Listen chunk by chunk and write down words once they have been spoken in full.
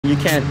You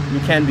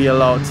can't be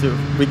allowed to.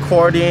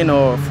 Recording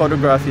or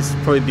photograph is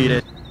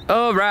prohibited.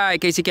 All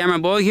right, Casey Camera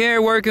Boy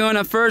here, working on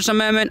a First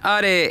Amendment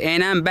audit,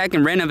 and I'm back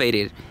and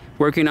renovated,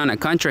 working on a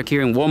contract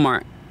here in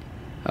Walmart.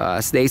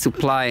 They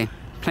supply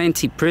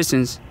plenty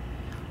prisons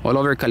all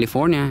over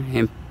California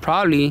and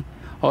probably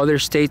other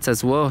states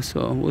as well.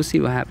 So we'll see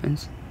what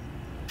happens.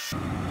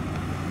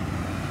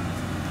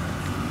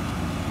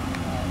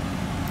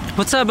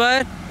 What's up,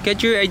 bud?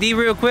 Get your ID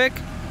real quick.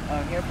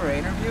 I'm here for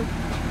an interview.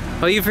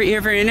 Oh, you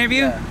here for an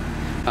interview?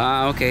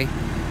 Yeah. Okay.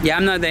 Yeah,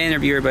 I'm not the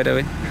interviewer, by the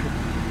way.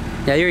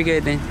 Yeah, you're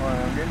good then. Oh,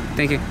 I'm good.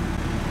 Thank you.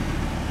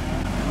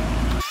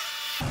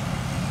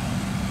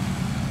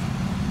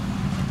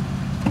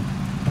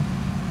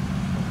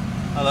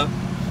 Hello.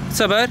 What's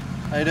up, bud?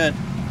 How you doing?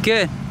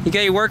 Good. You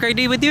got your work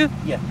ID with you?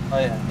 Yeah. Oh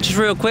yeah. Just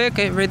real quick,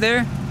 right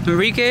there.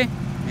 Enrique?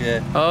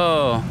 Yeah.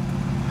 Oh.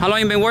 How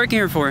long you been working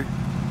here for?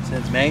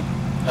 Since May.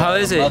 How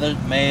is it?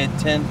 May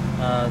 10th,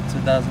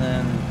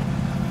 2000.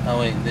 Oh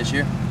wait, this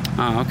year.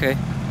 Oh, okay.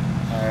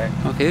 All right.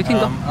 Okay, you can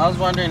go. I was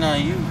wondering,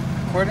 you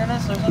recording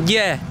us or something?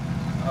 Yeah.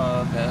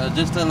 Oh, okay.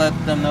 Just to let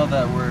them know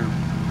that we're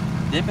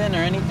dipping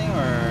or anything,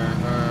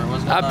 or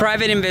what's going on? A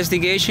private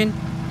investigation.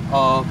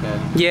 Oh, okay.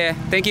 Yeah.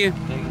 Thank you.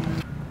 Thank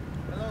you.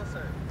 Hello,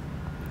 sir.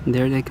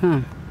 There they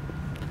come.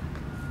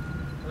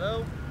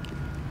 Hello.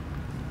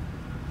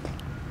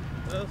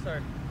 Hello,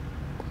 sir.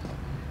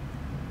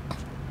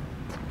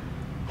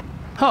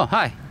 Oh,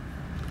 hi.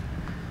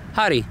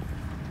 Howdy.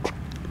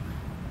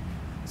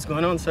 What's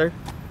going on, sir?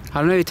 I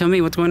don't know. You tell me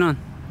what's going on.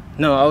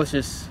 No, I was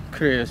just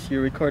curious.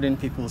 You're recording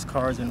people's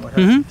cars and what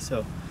have you.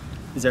 So,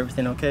 is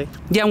everything okay?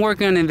 Yeah, I'm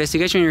working on an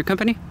investigation in your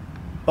company.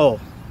 Oh,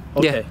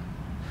 okay.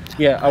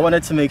 Yeah, I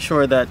wanted to make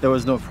sure that there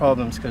was no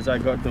problems because I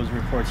got those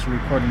reports. You're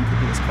recording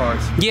people's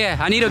cars. Yeah,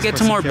 I need to get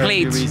some more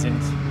plates.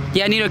 Reasons.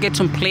 Yeah, I need to get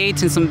some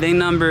plates and some VIN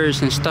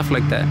numbers and stuff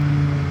like that.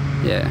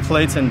 Yeah.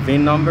 Plates and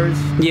VIN numbers?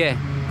 Yeah.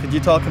 Could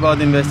you talk about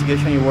the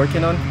investigation you're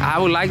working on? I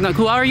would like to.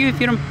 Who are you, if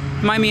you don't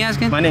mind me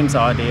asking? My name's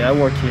Adi. I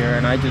work here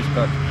and I just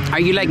got... Are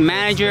you like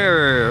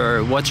manager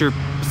or what's your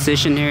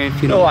position here?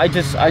 If you don't... No, I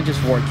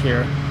just work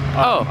here.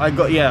 Oh. I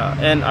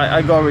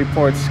got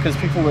reports because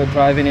people were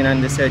driving in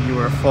and they said you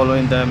were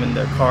following them in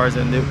their cars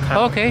and they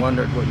kind of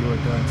wondered what you were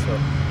doing. So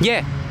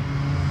yeah,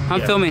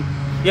 I'm filming.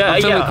 Yeah,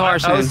 I'm filming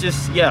cars. I was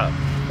just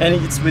and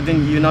it's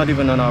within you, not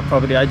even on our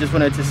property. I just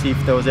wanted to see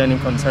if there was any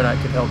concern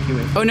I could help you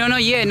with. Oh no,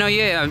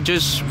 I'm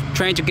just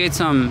trying to get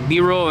some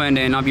B-roll and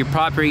then of your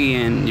property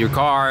and your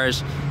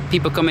cars,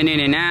 people coming in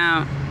and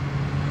out.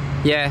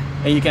 Yeah.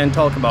 And you can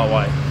talk about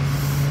why.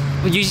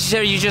 Well, you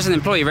said you're just an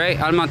employee, right?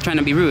 I'm not trying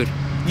to be rude.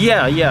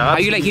 Yeah. Absolutely. Are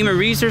you like human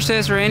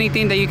resources or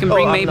anything that you can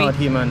bring? Maybe? I'm not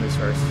human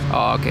resources.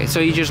 Oh, okay. So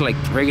you just like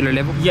regular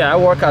level? Yeah, I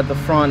work at the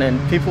front and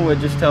people were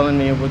just telling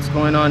me what's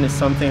going on, is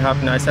something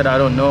happening. I said, I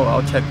don't know,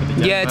 I'll check with the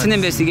gentleman. Yeah, it's an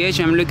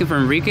investigation. I'm looking for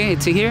Enrique.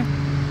 It's here?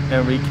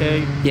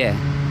 Enrique? Yeah.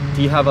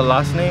 Do you have a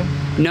last name?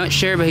 Not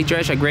sure, but he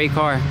drives a great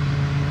car.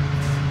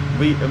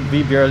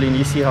 We barely,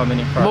 you see how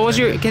many cars. What was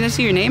can I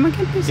see your name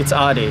again, please? It's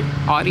Adi.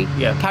 Adi?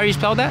 Yeah. How do you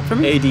spell that for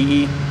me?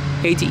 A-D-E.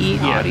 A-D-E?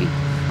 Yeah. Adi.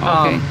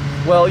 Okay.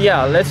 Well,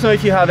 yeah, let's know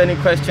if you have any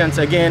questions.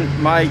 Again,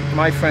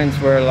 my friends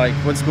were like,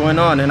 what's going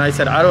on? And I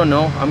said, I don't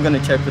know. I'm going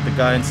to check with the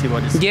guy and see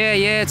what is.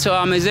 Yeah.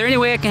 So is there any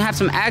way I can have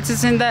some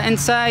access in that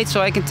inside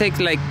so I can take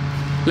like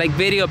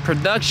video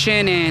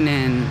production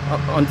and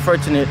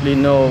Unfortunately,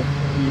 no,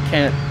 you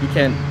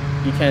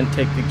can't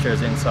take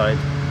pictures inside.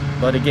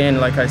 But again,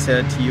 like I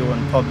said to you,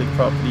 on public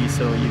property,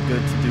 so you're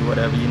good to do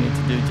whatever you need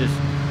to do.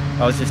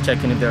 I was just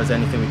checking if there was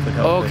anything we could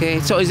help with. Okay,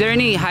 so is there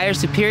any higher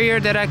superior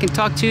that I can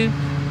talk to?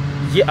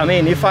 Yeah, I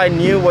mean, if I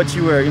knew what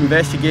you were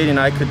investigating,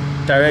 I could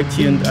direct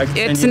you. And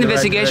it's an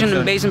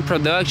investigation based on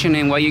production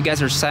and what you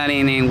guys are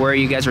selling and where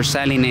you guys are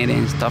selling it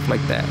and stuff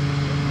like that.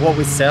 What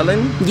we're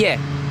selling? Yeah,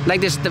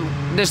 like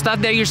the stuff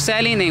that you're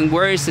selling and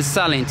where is it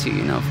selling to?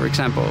 You know, for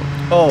example,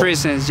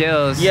 prisons,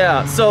 jails.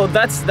 Yeah, so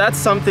that's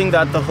something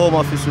that the Home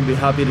Office would be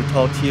happy to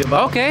talk to you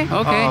about. Okay.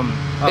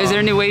 Is there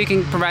any way you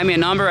can provide me a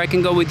number? I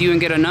can go with you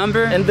and get a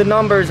number. And the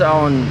numbers are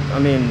on. I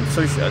mean,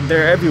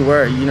 they're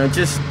everywhere. You know,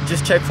 just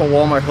check for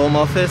Walmart Home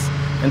Office.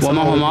 And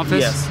Walmart Home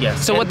Office?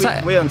 Yes. So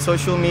we're on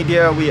social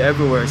media, we're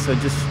everywhere, so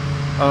just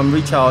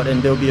reach out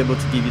and they'll be able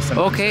to give you some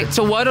answers.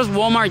 So what does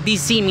Walmart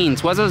DC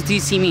means? What does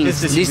DC mean?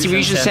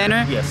 Distribution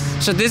center? Yes.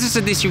 So this is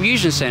a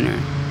distribution center?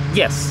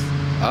 Yes.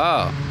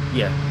 Oh.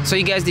 Yeah. So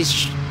you guys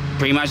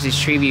pretty much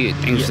distribute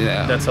things to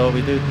that? That's all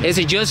we do. Is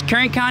it just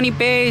Kern County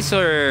based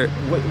or?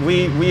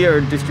 We are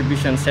a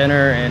distribution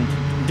center, and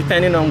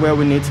depending on where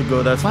we need to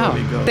go, that's where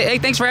we go. Hey,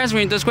 thanks for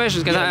answering those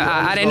questions because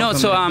I didn't know.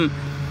 So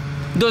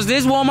does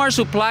this Walmart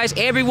supplies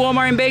every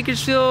Walmart in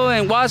Bakersfield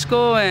and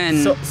Wasco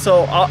and?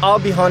 So I'll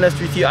be honest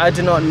with you. I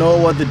do not know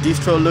what the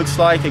distro looks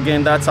like.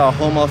 Again, that's our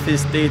home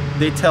office. They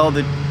tell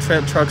the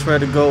trucks where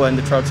to go and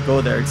the trucks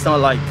go there. It's not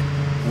like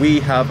we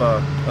have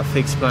a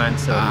fixed plan.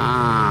 So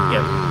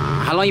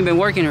yeah. How long you been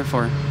working here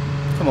for?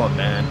 Come on,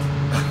 man.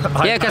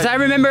 Yeah, because I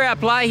remember I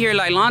applied here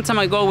like a long time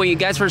ago when you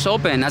guys first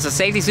opened as a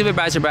safety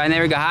supervisor, but I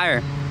never got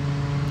hired.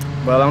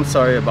 Well, I'm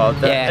sorry about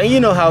that. Yeah. And you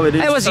know how it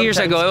is. It was years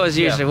sometimes. ago. It was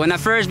years Yeah. ago. When I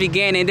first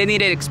began, and they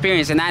needed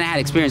experience, and I had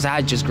experience. I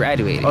had just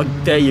graduated. Oh,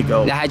 there you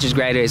go. I had just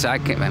graduated, so I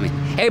can't. I mean,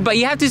 hey, but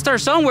you have to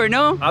start somewhere,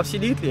 no?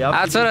 Absolutely.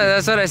 That's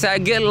what I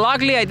said.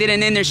 Luckily, I did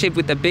an internship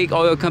with a big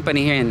oil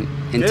company here in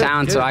Good,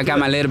 town, so good, I got good.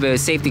 my little bit of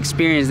safety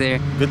experience there.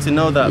 Good to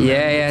know that. man. Yeah,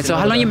 yeah. Good to So know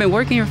how long that. you been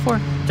working here for?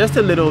 Just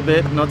a little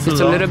bit, not too long.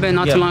 Just a little bit,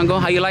 not Yeah. too long ago.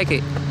 How you like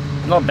it?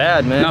 Not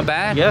bad, man. Not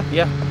bad? Yeah,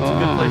 yeah. It's a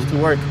good place to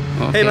work.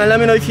 Okay. Hey, man, let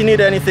me know if you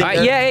need anything. All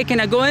right, yeah, hey, can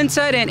I go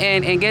inside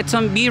and get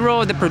some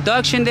B-roll of the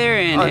production there?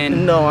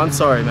 And No, I'm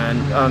sorry, man.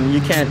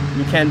 You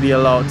can't be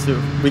allowed to.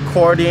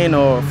 Recording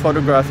or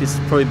photograph is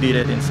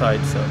prohibited inside.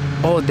 So.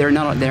 oh, they don't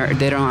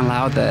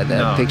allow the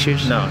No,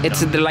 pictures. no,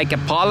 It's no. like a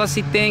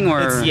policy thing, or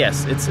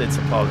It's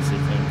a policy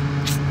thing.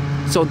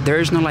 so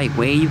there's no like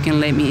way you can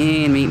let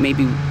me in.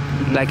 Maybe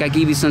like I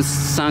give you some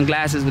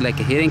sunglasses with like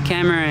a hidden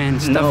camera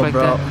and stuff No, like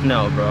bro. that.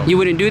 No, bro. You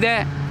wouldn't do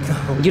that?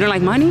 You don't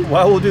like money?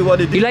 Why would we want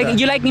to do You like that?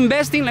 you like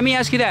investing? Let me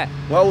ask you that.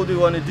 Why would we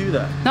want to do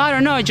that? No, I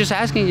don't know. Just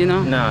asking, you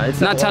know. Nah,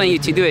 it's not telling you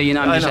to do it. You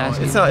know, I'm I just know.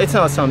 asking. It's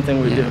not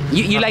something we Yeah. do.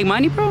 You like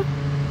money, bro?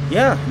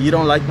 Yeah, you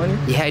don't like money?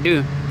 Yeah, I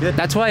do. Good.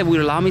 That's why it would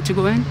allow me to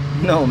go in.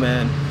 No,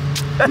 man.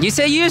 You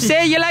say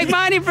you like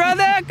money,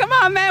 brother. Come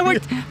on, man.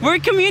 We're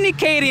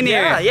communicating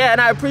here. Yeah, yeah,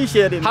 and I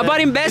appreciate it. How man. about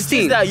It's investing?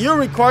 just that you're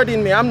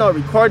recording me. I'm not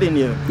recording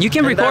you. You can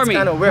And record that's me.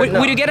 kinda weird.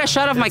 Would you get a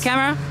shot of my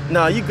camera?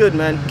 No, you good,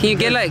 man. Can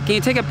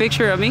you take a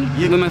picture of me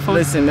with my phone?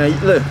 Listen, man.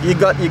 Look,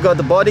 you got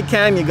the body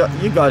cam.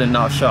 You got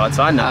enough shots.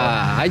 I know.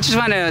 I just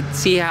want to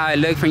see how I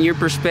look from your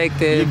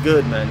perspective. You're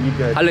good, man. You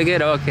good, I look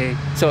good. Okay.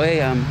 So hey,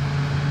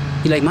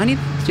 you like money?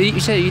 So you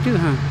said you do,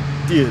 huh?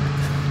 dude.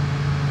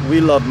 We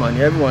love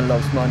money. Everyone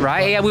loves money.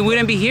 Right? Yeah, we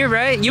wouldn't be here,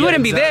 right? You Yeah,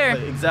 wouldn't be exactly,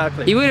 there.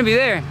 Exactly. You wouldn't be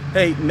there.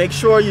 Hey, make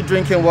sure you're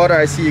drinking water.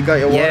 I see you got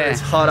your water. Yeah. It's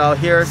hot out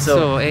here,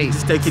 so hey,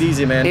 just take it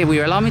easy, man. Hey, will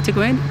you allow me to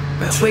go in?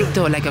 Quick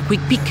though, like a quick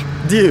peek.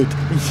 Dude,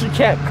 you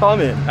can't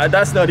come in.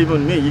 That's not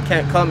even me. You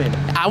can't come in.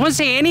 I won't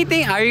say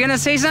anything. Are you gonna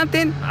say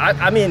something?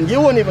 I mean,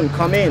 you won't even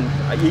come in.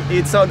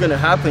 It's not gonna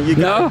happen. You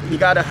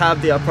gotta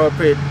have the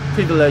appropriate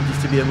privileges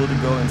to be able to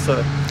go in. So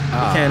it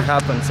can't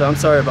happen. So I'm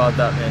sorry about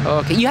that, man.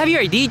 Okay, you have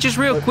your ID just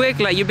real quick.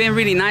 Like you've been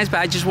really nice,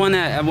 but I just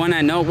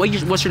wanna know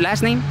what's your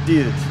last name?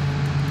 Dude,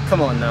 come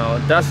on now.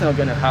 That's not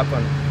gonna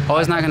happen. Oh,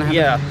 it's not gonna happen.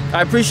 Yeah,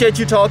 I appreciate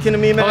you talking to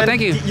me, man. Oh,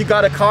 thank you. You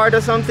got a card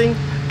or something?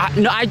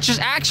 No,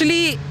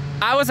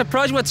 I was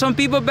approached with some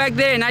people back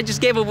there, and I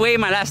just gave away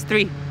my last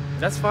 3.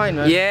 That's fine,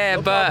 man. Yeah,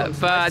 No but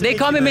problems. Nice to they meet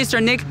call you, me man.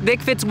 Mr. Dick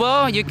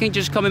Fitzwell. You can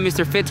just call me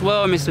Mr.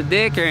 Fitzwell or Mr.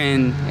 Dick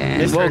and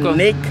Mr. we'll go.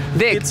 Nick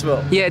Dick.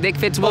 Fitzwell. Yeah, Dick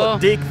Fitzwell. Oh,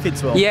 Dick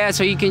Fitzwell. Yeah,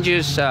 so you can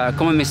just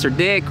call me Mr.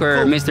 Dick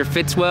or Cool. Mr.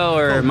 Fitzwell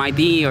or Cool. my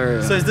D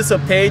or. So is this a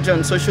page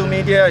on social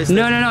media?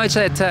 No. It's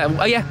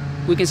oh yeah,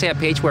 we can say a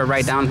page where I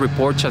write down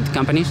reports of the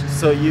companies.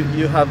 So you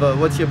have a,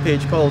 what's your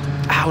page called?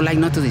 I would like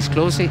not to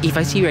disclose it. If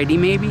I see your ID,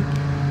 maybe.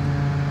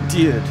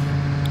 Dude.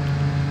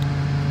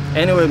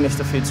 Anyway,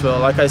 Mr.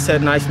 Fitzwell, like I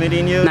said, nice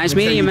meeting you. Nice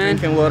meeting you, man.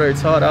 Drinking water,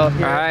 it's hot out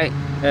here. All right.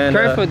 And,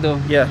 Careful though.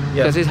 Yeah,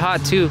 yeah. Because it's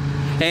hot too.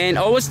 And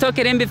always tuck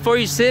it in before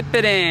you sip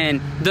it,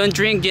 and don't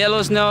drink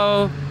Yellow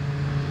Snow.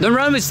 Don't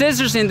run with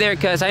scissors in there,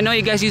 because I know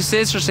you guys use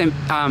scissors and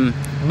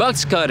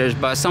box cutters,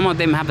 but some of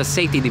them have a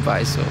safety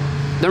device, so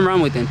don't run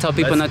with them. Tell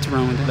people not to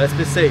run with them. Let's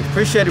be safe.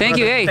 Appreciate it, Thank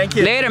you, brother. hey. Thank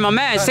you. Later, my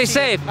man. Stay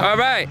safe. All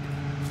right.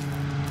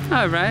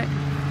 All right.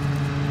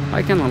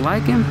 I kind of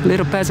like him. A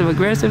little passive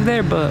aggressive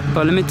there, but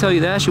let me tell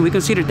you that actually we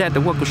consider that the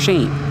work of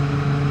shame.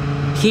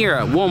 Here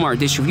at Walmart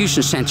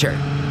Distribution Center.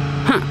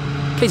 Huh.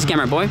 Case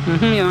camera boy.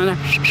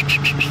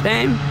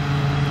 Damn.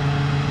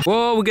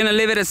 Well, we're gonna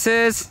leave it as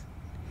is.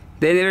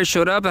 They never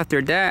showed up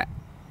after that.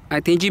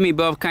 I think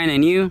JimmyBob kinda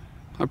knew.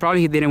 Or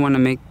probably he didn't want to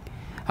make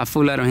a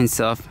fool out of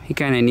himself. He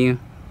kinda knew.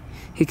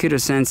 He could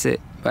have sensed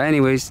it. But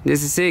anyways,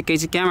 this is it.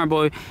 Casey Camera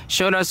Boy.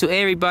 Shout out to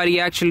everybody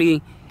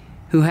actually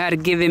who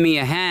had given me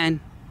a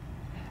hand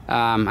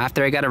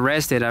after I got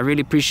arrested. I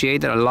really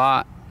appreciate that a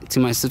lot. To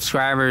my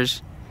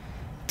subscribers,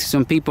 to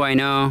some people I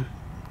know.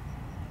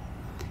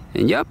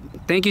 And yep,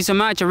 thank you so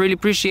much. I really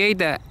appreciate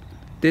that.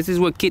 This is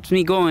what keeps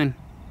me going.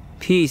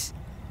 Peace.